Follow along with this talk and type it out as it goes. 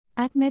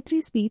At Maitri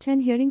Speech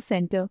and Hearing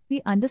Center,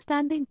 we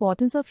understand the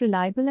importance of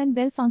reliable and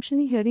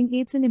well-functioning hearing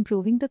aids in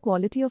improving the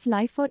quality of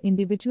life for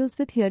individuals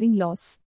with hearing loss.